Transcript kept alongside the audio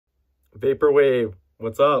Vaporwave,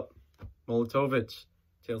 what's up? Mulletovich,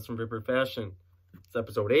 Tales from Vapor Fashion. It's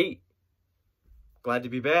episode 8. Glad to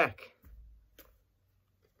be back.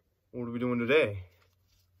 What are we doing today?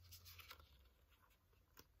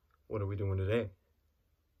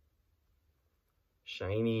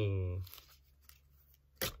 Shiny.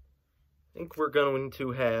 I think we're going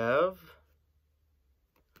to have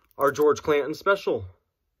our George Clanton special.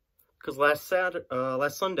 Because last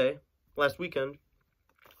weekend,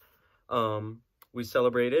 we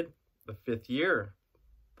celebrated the 5th year,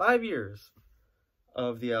 5 years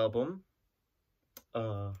of the album,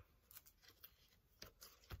 100%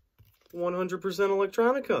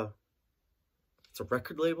 Electronica. It's a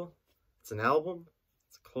record label, it's an album,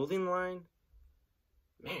 it's a clothing line.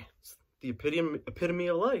 Man, it's the epitome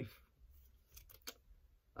of life.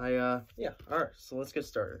 Yeah, all right, so let's get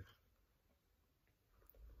started.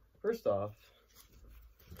 First off,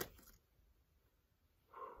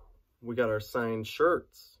 we got our signed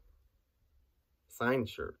shirts. I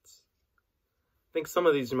think some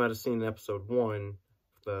of these you might have seen in episode 1,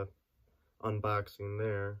 the unboxing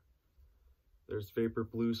there. There's Vapor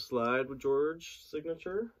Blue Slide with George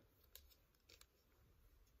signature.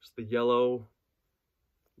 There's the yellow,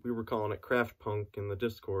 we were calling it Craft Punk in the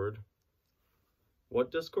Discord.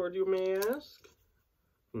 What Discord, you may ask?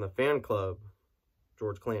 From the fan club,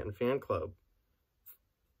 George Clanton fan club.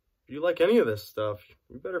 If you like any of this stuff,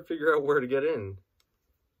 you better figure out where to get in.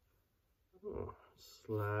 Oh,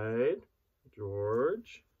 slide,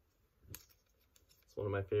 George. It's one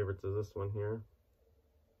of my favorites is this one here.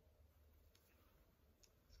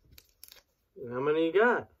 How many you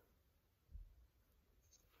got?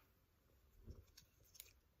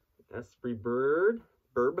 S1Ep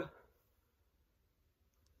Burb.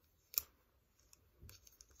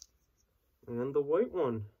 And the white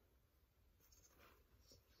one.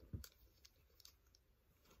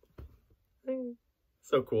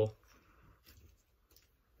 So cool.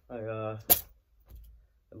 I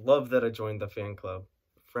love that I joined the fan club.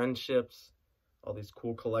 Friendships, all these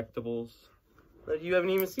cool collectibles that you haven't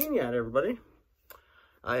even seen yet, everybody.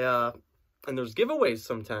 And there's giveaways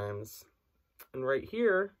sometimes. And right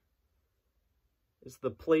here is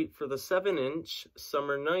the plate for the 7-inch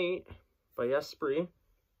Summer Night by S1Ep.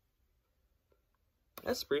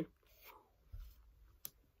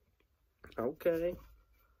 Okay.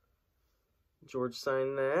 George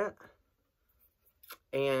signed that.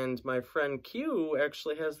 And my friend Q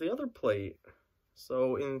actually has the other plate.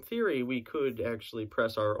 So in theory, we could actually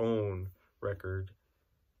press our own record.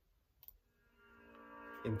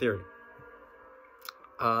 In theory.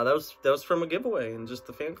 That was from a giveaway and just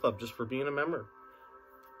the fan club, just for being a member.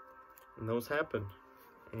 And those happen.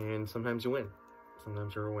 And sometimes you win.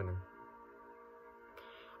 Sometimes you're a winner.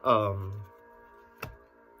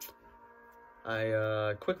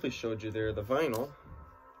 I quickly showed you there the vinyl.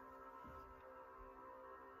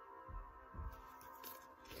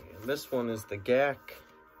 And this one is the GAC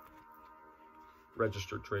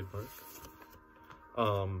registered trademark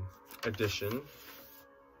edition.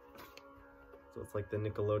 So it's like the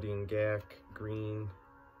Nickelodeon GAC, green,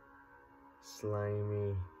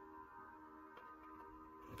 slimy,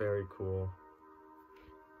 very cool.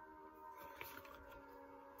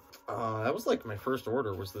 That was like my first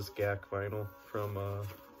order was this GAC vinyl from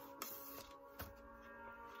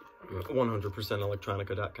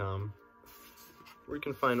 100%electronica.com, where you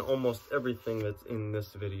can find almost everything that's in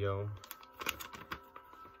this video.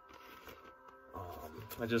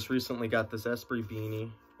 I just recently got this S1Ep beanie.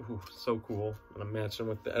 Ooh, so cool. And I'm matching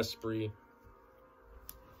with the S1Ep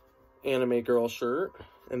anime girl shirt.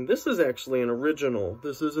 And this is actually an original.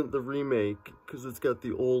 This isn't the remake because it's got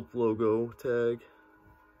the old logo tag.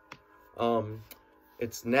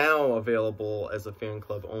 It's now available as a fan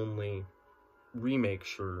club only remake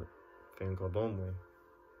shirt. Fan club only.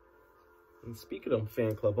 And speaking of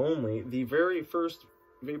fan club only, the very first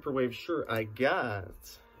Vaporwave shirt I got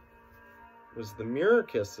was the Mirror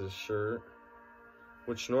Kisses shirt,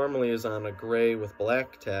 which normally is on a gray with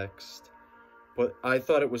black text. But I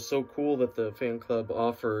thought it was so cool that the fan club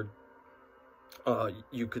offered,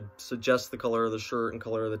 you could suggest the color of the shirt and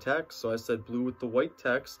color of the text. So I said blue with the white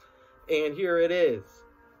text. And here it is.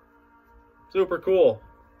 Super cool.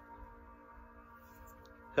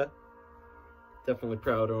 Definitely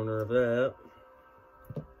proud owner of that.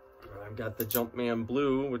 I've got the Jumpman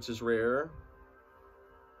Blue, which is rare.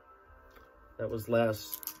 That was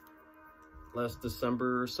last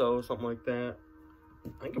December or so, something like that. I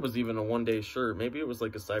think it was even a one-day shirt. Maybe it was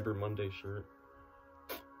like a Cyber Monday shirt.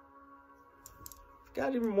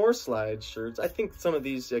 Got even more slide shirts. I think some of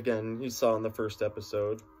these, again, you saw in the first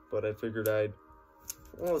episode. But I figured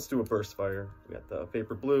well, let's do a burst fire. We got the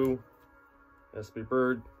Vapor Blue, Esprit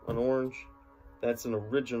Bird on orange. That's an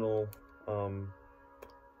original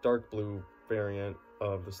dark blue variant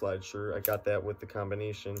of the slide shirt. I got that with the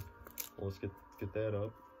combination. Well, let's get that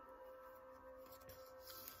up.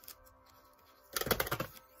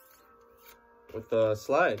 With the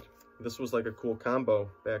slide. This was like a cool combo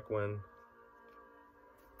back when.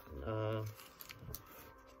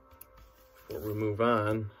 Before we move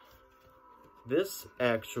on, this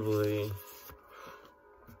actually,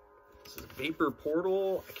 this is Vapor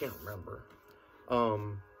Portal. I can't remember.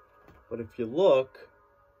 But if you look,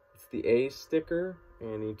 it's the A sticker,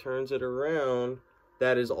 and he turns it around.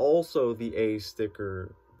 That is also the A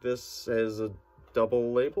sticker. This has a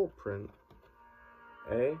double label print.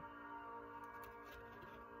 A.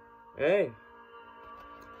 Hey,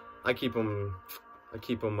 I keep them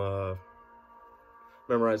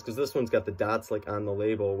memorized because this one's got the dots like on the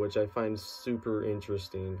label, which I find super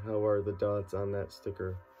interesting. How are the dots on that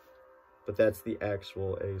sticker? But that's the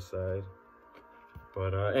actual A side.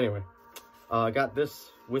 But anyway, I got this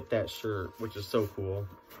with that shirt, which is so cool.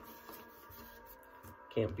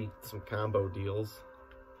 Can't beat some combo deals.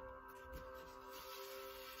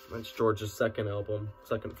 That's George's second album,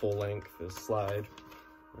 second full length, is Slide.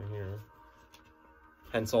 Right here.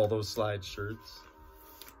 Hence all those slide shirts.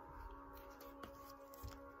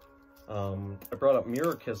 I brought up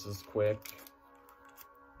Mirror Kisses quick.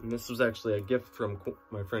 And this was actually a gift from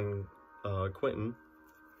my friend Quentin.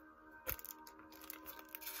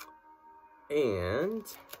 And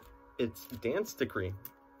it's Dance Decree.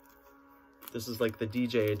 This is like the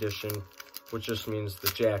DJ edition, which just means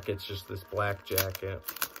the jacket's just this black jacket.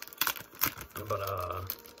 But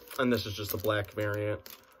and this is just a black variant.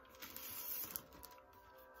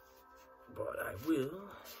 But I will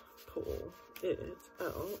pull it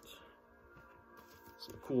out.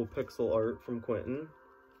 Some cool pixel art from Quentin.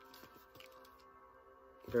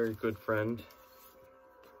 Very good friend.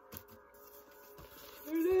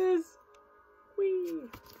 There it is! Whee!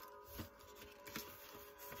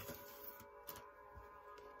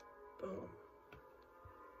 Boom.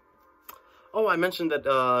 Oh, I mentioned that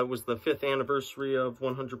it was the 5th anniversary of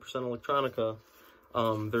 100% Electronica.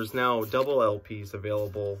 There's now double LPs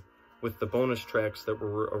available with the bonus tracks that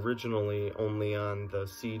were originally only on the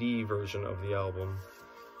CD version of the album.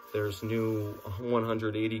 There's new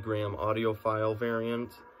 180-gram audiophile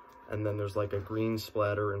variant, and then there's like a green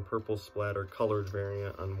splatter and purple splatter colored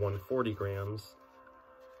variant on 140 grams.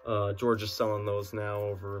 George is selling those now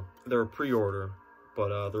over, they're a pre-order,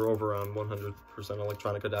 but they're over on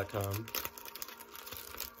 100%electronica.com.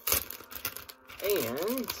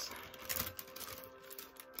 And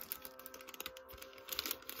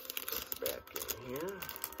back in here.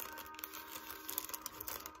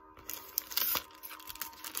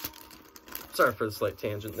 Sorry for the slight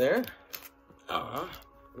tangent there.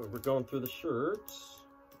 We're going through the shirts.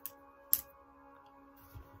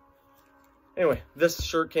 Anyway, this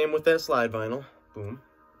shirt came with that slide vinyl. Boom.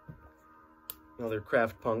 Another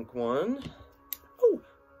Craft Punk one. Oh!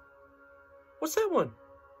 What's that one?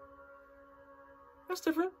 That's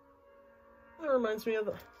different. That reminds me of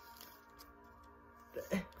the...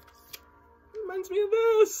 reminds me of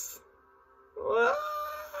this. What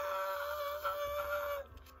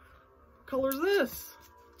color's this?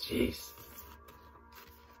 Jeez.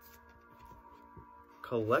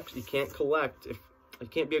 Collect. You can't collect if you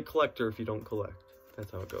can't be a collector if you don't collect.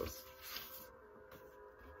 That's how it goes.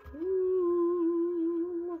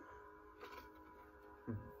 Ooh.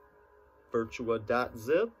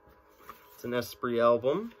 Virtua.zip. It's an Esprit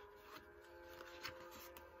album.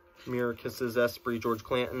 Mirror Kisses, Esprit, George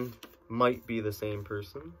Clanton. Might be the same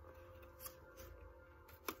person.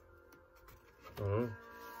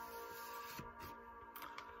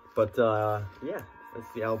 But yeah,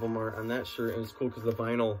 that's the album art on that shirt, and it's cool because the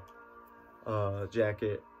vinyl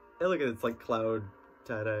jacket. Hey, look at it, it's like cloud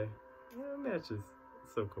tie-dye. Yeah, it matches.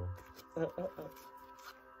 It's so cool.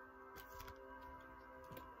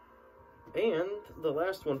 And the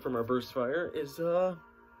last one from our Burst Fire is the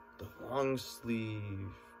long sleeve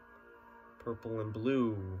purple and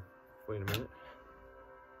blue. Wait a minute.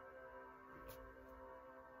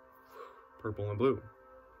 Purple and blue.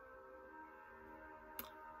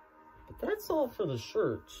 But that's all for the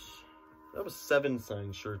shirts. That was 7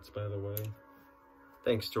 signed shirts, by the way.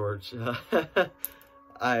 Thanks, George.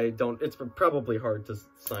 It's probably hard to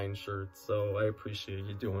sign shirts, so I appreciate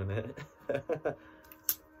you doing it.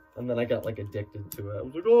 And then I got like addicted to it. I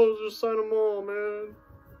was like, oh, just sign them all, man.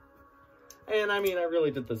 And I mean, I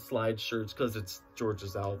really did the slide shirts because it's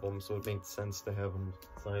George's album, so it made sense to have him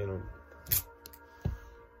sign them.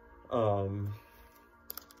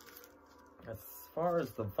 As far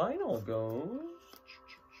as the vinyl goes,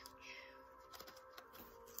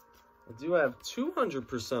 I do have 200%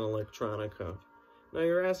 Electronica. Now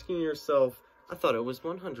you're asking yourself, I thought it was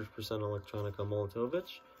 100% Electronica,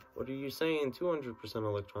 Mulletovich. What are you saying, 200%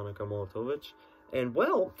 Electronica, Mulletovich? And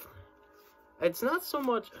well, it's not so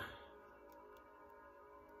much...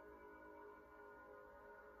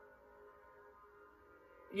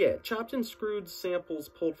 Yeah, chopped and screwed samples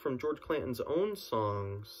pulled from George Clanton's own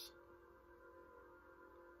songs.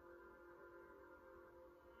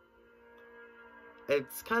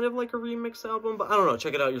 It's kind of like a remix album, but I don't know.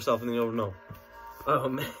 Check it out yourself and then you'll know.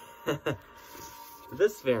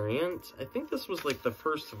 This variant, I think this was like the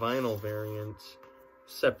first vinyl variant,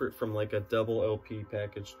 separate from like a double LP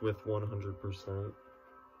packaged with 100%.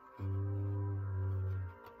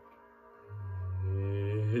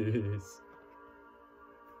 Yes.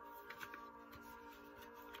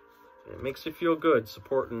 It makes you feel good,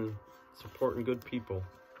 supporting good people.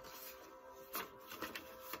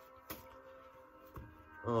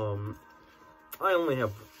 I only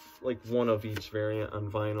have like one of each variant on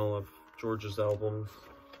vinyl of George's albums.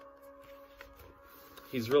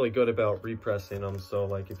 He's really good about repressing them, so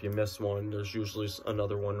like if you miss one, there's usually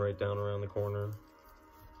another one right down around the corner.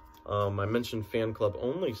 I mentioned fan club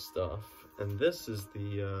only stuff, and this is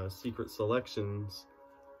the Secret Selections,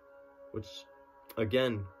 which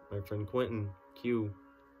again, my friend Quentin Q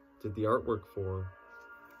did the artwork for.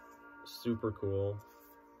 Super cool.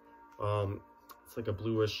 It's like a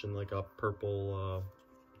bluish and like a purple,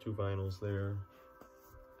 two vinyls there.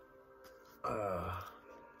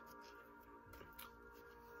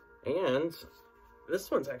 And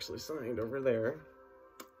this one's actually signed over there.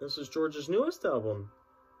 This is George's newest album.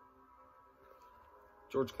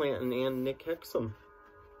 George Clanton and Nick Hexum.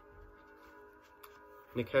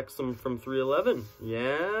 Nick Hexum from 311.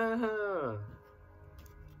 Yeah.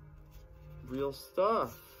 Real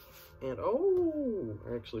stuff. And, oh,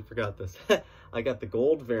 I actually forgot this. I got the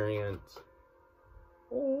gold variant.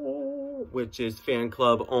 Oh, which is fan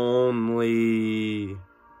club only. You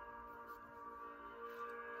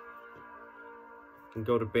can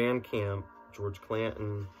go to Bandcamp, George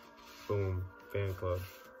Clanton, boom, fan club.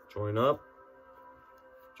 Join up,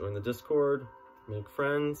 join the Discord, make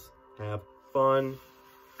friends, have fun,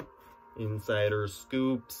 insider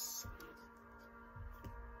scoops.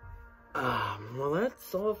 Well,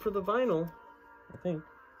 that's all for the vinyl, I think.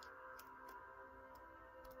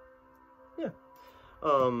 Yeah.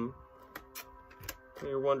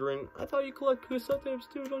 You're wondering, I thought you collect cassette tapes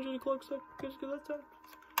too. Don't you collect cassette tapes?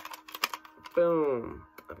 Boom.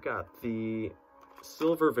 I've got the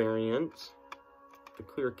silver variant, the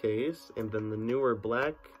clear case, and then the newer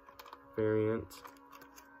black variant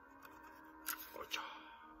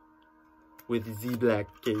with the black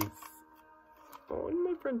case. Oh, and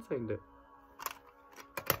my friend signed it.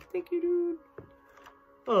 Thank you, dude.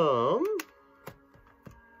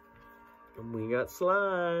 And we got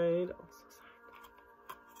Slide. Also signed.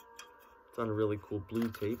 It's on a really cool blue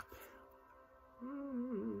tape.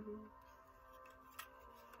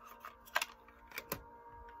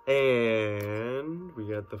 And we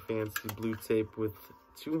got the fancy blue tape with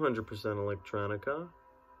 200% Electronica.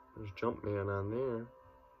 There's Jumpman on there.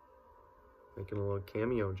 Making a little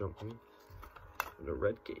cameo Jumpman. And a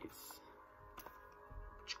red case.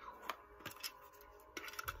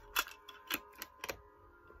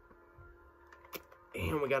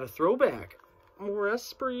 And we got a throwback. More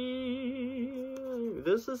Esprit.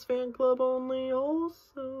 This is fan club only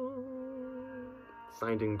also.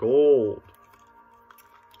 Signed in gold.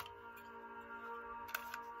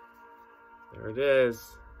 There it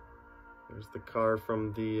is. There's the car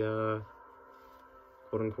from the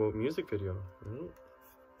quote-unquote music video, right?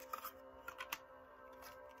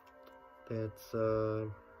 That's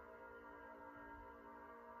super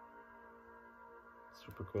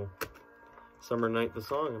cool. Summer Night, the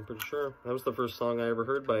song, I'm pretty sure. That was the first song I ever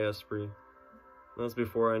heard by Esprit. That was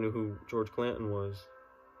before I knew who George Clanton was.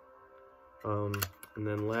 And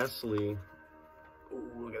then lastly,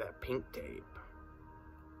 ooh, look at that pink tape.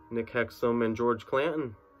 Nick Hexum and George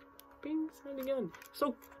Clanton. Bing, signed again.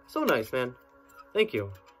 So nice, man. Thank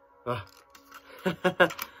you.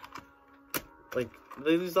 Like,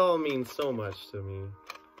 these all mean so much to me.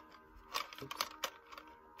 Oops.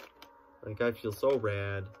 Like, I feel so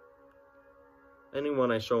rad.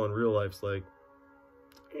 Anyone I show in real life's like,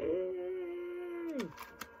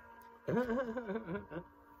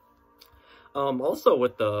 also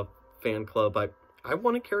with the fan club, I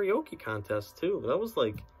won a karaoke contest too. That was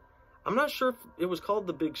like, I'm not sure if it was called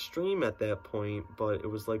The Big Stream at that point, but it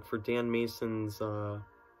was like for Dan Mason's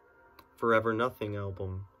Forever Nothing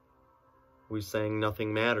album. We sang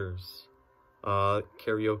Nothing Matters.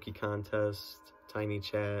 Karaoke contest, tiny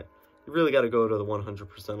chat. You really got to go to the 100%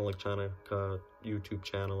 Electronica YouTube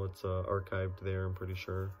channel. It's archived there, I'm pretty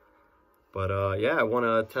sure. But yeah, I want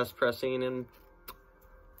to test pressing and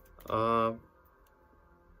Pogs.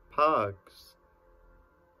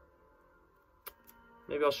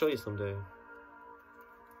 Maybe I'll show you someday.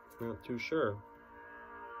 Not too sure.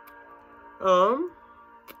 But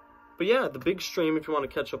yeah, the big stream, if you want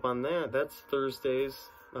to catch up on that, that's Thursdays,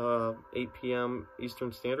 8 p.m.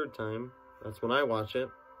 Eastern Standard Time. That's when I watch it.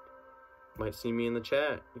 Might see me in the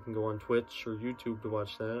chat. You can go on Twitch or YouTube to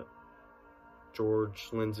watch that. George,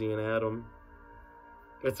 Lindsay, and Adam.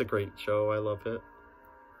 It's a great show. I love it.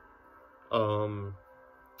 Not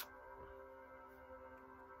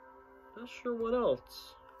sure what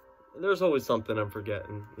else. There's always something I'm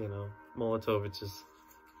forgetting, you know. Mulletovich is...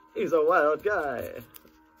 he's a wild guy.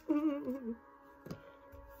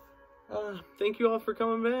 Thank you all for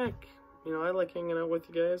coming back. You know, I like hanging out with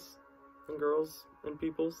you guys and girls and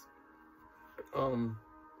peoples.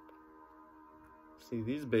 See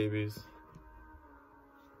these babies.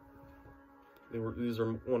 These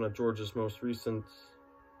are one of George's most recent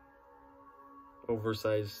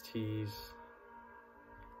oversized tees.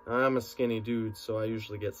 I'm a skinny dude, so I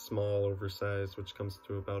usually get small oversized, which comes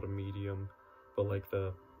to about a medium. But like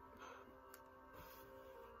the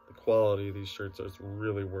quality of these shirts is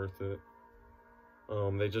really worth it.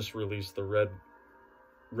 They just released the red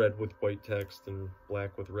with white text and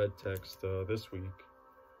black with red text this week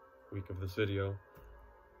of this video.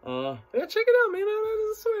 Yeah, check it out, man.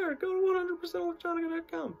 I swear, go to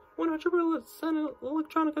 100%electronica.com.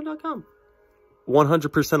 100%electronica.com.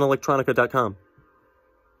 100%electronica.com.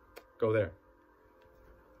 Go there.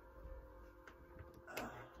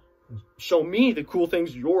 Show me the cool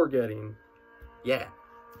things you're getting. Yeah.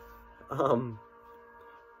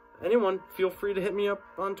 Anyone, feel free to hit me up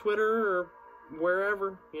on Twitter or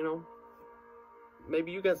wherever, you know.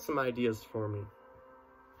 Maybe you got some ideas for me.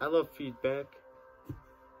 I love feedback.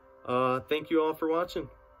 Thank you all for watching.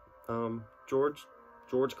 George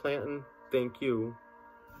Clanton, thank you.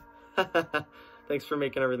 Thanks for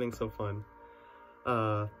making everything so fun.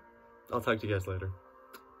 I'll talk to you guys later.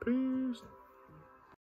 Peace.